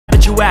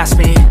you ask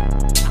me.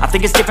 I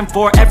think it's different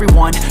for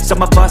everyone.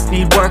 Some of us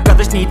need work,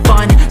 others need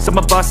fun. Some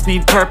of us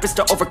need purpose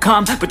to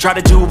overcome. But try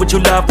to do what you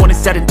love when it's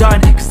said and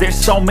done, cause there's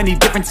so many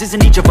differences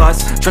in each of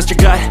us. Trust your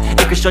gut,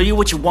 it can show you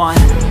what you want.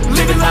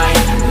 Living life,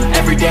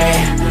 everyday,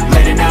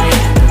 late at night,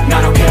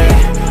 not okay.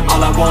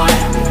 All I want,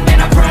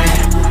 and I pray,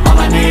 all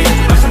I need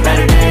are some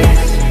better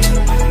days.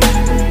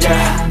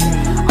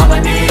 Yeah, all I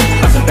need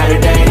are some better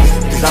days.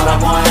 Cause all I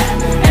want,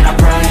 and I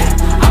pray,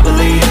 I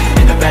believe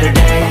in the better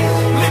days.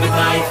 Living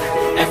life,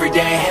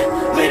 everyday,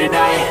 late at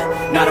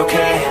night, not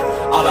okay.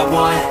 All I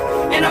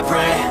want, and I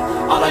pray,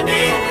 all I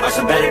need are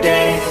some better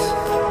days.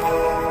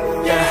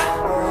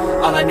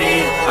 Yeah, all I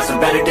need are some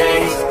better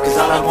days. Cause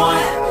all I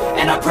want,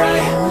 and I pray,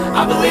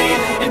 I believe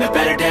in the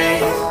better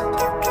days.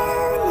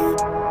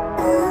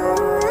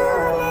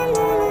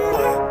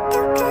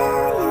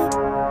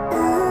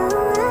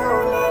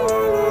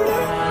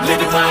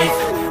 Living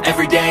life,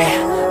 everyday,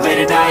 late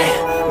at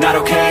night, not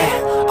okay.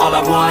 All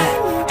I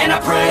want, and I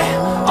pray,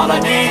 all I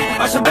need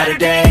are some better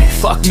days.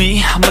 Fuck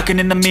me, I'm looking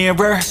in the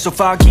mirror, so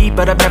foggy,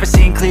 but I've never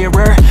seen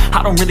clearer.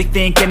 I don't really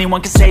think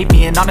anyone can save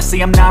me, and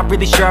honestly I'm not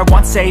really sure I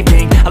want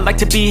saving. I like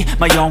to be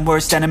my own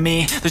worst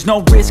enemy. There's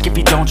no risk if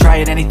you don't try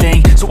at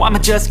anything, so I'ma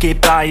just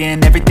keep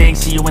buying everything.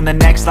 See you in the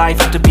next life,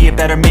 have to be a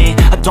better me.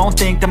 I don't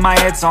think that my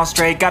head's on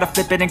straight, gotta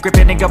flip it and grip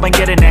it and go and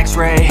get an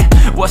x-ray.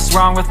 What's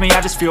wrong with me? I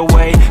just feel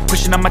weight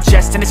pushing on my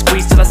chest and it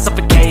squeezes till I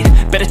suffocate.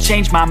 Better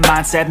change my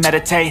mindset,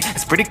 meditate.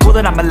 It's pretty cool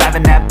that I'm alive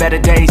and have better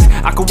days.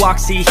 I could walk,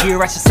 see,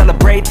 hear, I should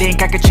celebrate.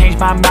 Think I could change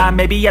my mind,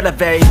 maybe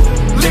elevate.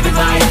 Living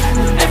life,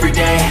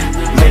 everyday,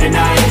 late at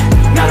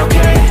night, not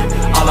okay.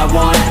 All I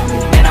want,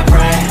 and I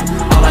pray,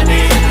 all I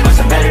need are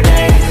some better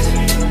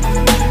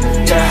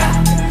days.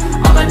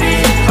 Yeah, all I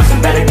need are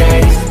some better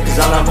days. Cause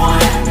all I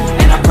want,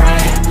 and I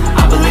pray,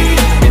 I believe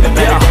in the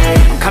better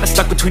days. I'm kinda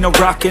stuck between a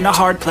rock and a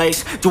hard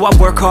place. Do I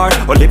work hard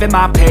or live at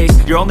my pace?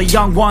 You're only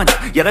young once,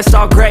 yeah that's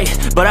all great,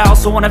 but I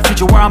also want a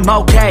future where I'm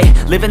okay.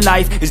 Living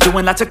life is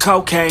doing lots of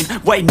cocaine.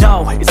 Wait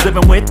no, it's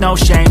living with no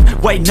shame.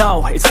 Wait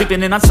no, it's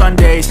sleeping in on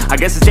Sundays. I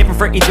guess it's different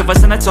for each of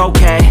us and that's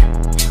okay.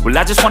 Well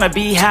I just wanna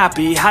be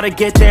happy, how to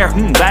get there?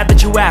 Glad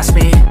that you asked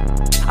me.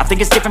 I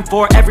think it's different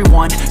for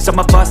everyone. Some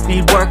of us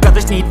need work,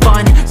 others need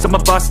fun. Some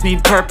of us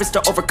need purpose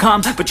to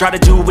overcome. But try to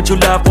do what you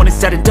love when it's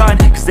said and done,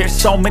 cause there's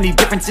so many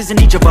differences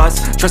in each of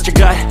us. Trust your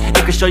gut,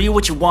 it can show you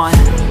what you want.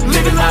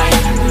 Living life,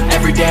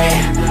 everyday,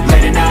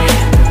 late at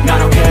night,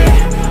 not okay.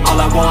 All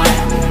I want,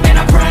 and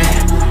I pray,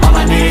 all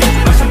I need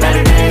are some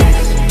better days.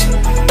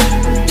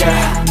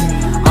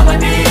 Yeah, all I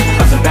need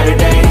are some better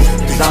days.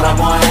 Cause all I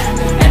want,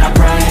 and I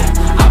pray,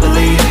 I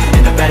believe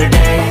in the better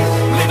days.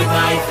 Living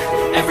life,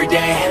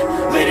 everyday,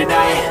 late at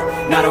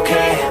night, not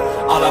okay.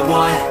 All I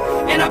want,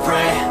 and I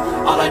pray,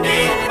 all I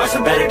need are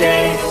some better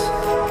days.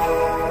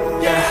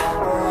 Yeah,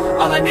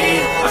 all I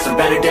need are some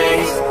better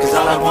days. Cause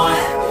all I want,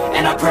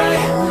 and I pray,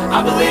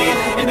 I believe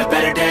in the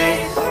better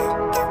days.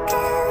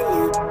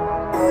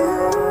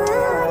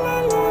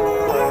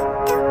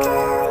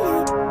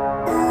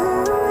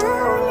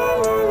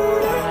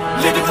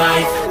 Living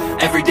life,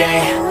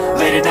 everyday,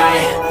 late at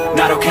night,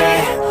 not okay.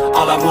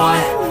 All I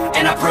want,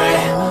 and I pray,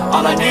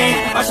 all I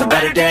need are some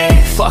better days.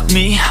 Fuck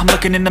me, I'm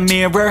looking in the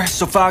mirror,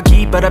 so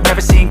foggy, but I've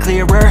never seen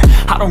clearer.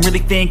 I don't really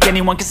think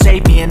anyone can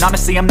save me, and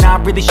honestly I'm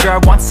not really sure I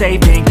want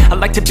saving. I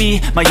like to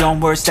be my own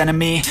worst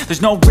enemy.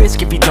 There's no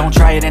risk if you don't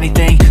try at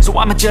anything, so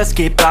I'ma just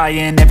keep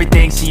buying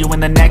everything. See you in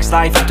the next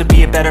life, have to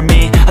be a better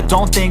me. I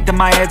don't think that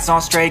my head's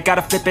on straight,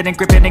 gotta flip it and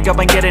grip it and go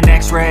and get an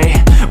x-ray.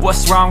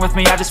 What's wrong with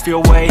me? I just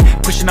feel weight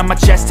pushing on my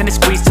chest and it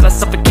squeezes till I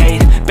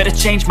suffocate. Better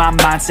change my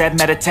mindset,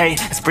 meditate.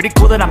 It's pretty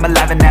cool that I'm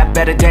alive and have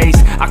better days.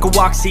 I could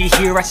walk, see,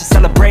 hear, I should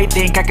celebrate.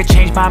 Think I could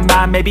change my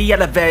mind, maybe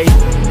elevate.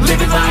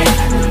 Living life,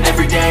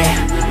 everyday,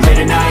 late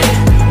at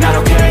night, not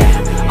okay.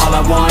 All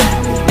I want,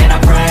 and I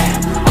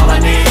pray, all I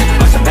need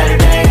are some better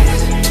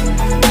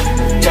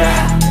days.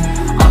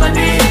 Yeah, all I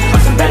need are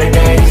some better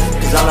days.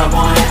 Cause all I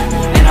want,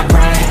 and I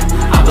pray,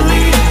 I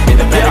believe in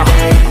the better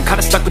days. I'm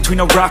kinda stuck between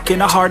a rock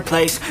and a hard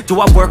place. Do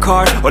I work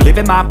hard or live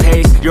at my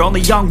pace? You're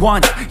only young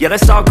once, yeah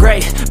that's all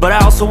great, but I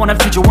also want a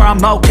future where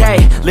I'm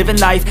okay. Living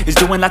life is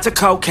doing lots of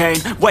cocaine.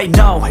 Wait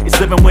no, it's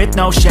living with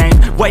no shame.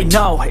 Wait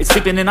no, it's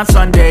sleeping in on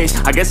Sundays.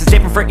 I guess it's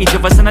different for each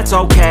of us and that's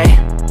okay.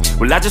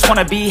 Well I just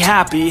wanna be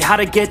happy, how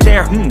to get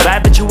there?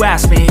 Glad that you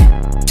asked me.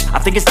 I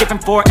think it's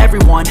different for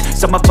everyone.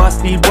 Some of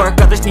us need work,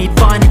 others need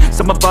fun.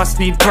 Some of us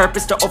need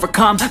purpose to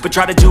overcome. But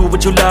try to do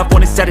what you love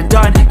when it's said and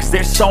done, cause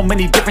there's so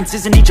many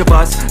differences in each of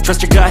us.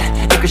 Trust your gut,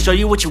 it can show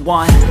you what you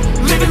want.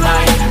 Living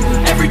life,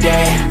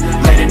 everyday,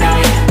 late at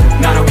night,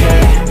 not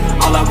okay.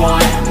 All I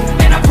want,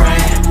 and I pray,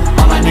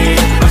 all I need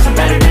are some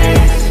better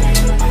days.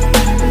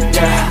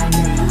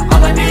 Yeah,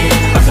 all I need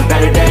are some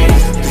better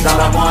days. Cause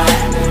all I want,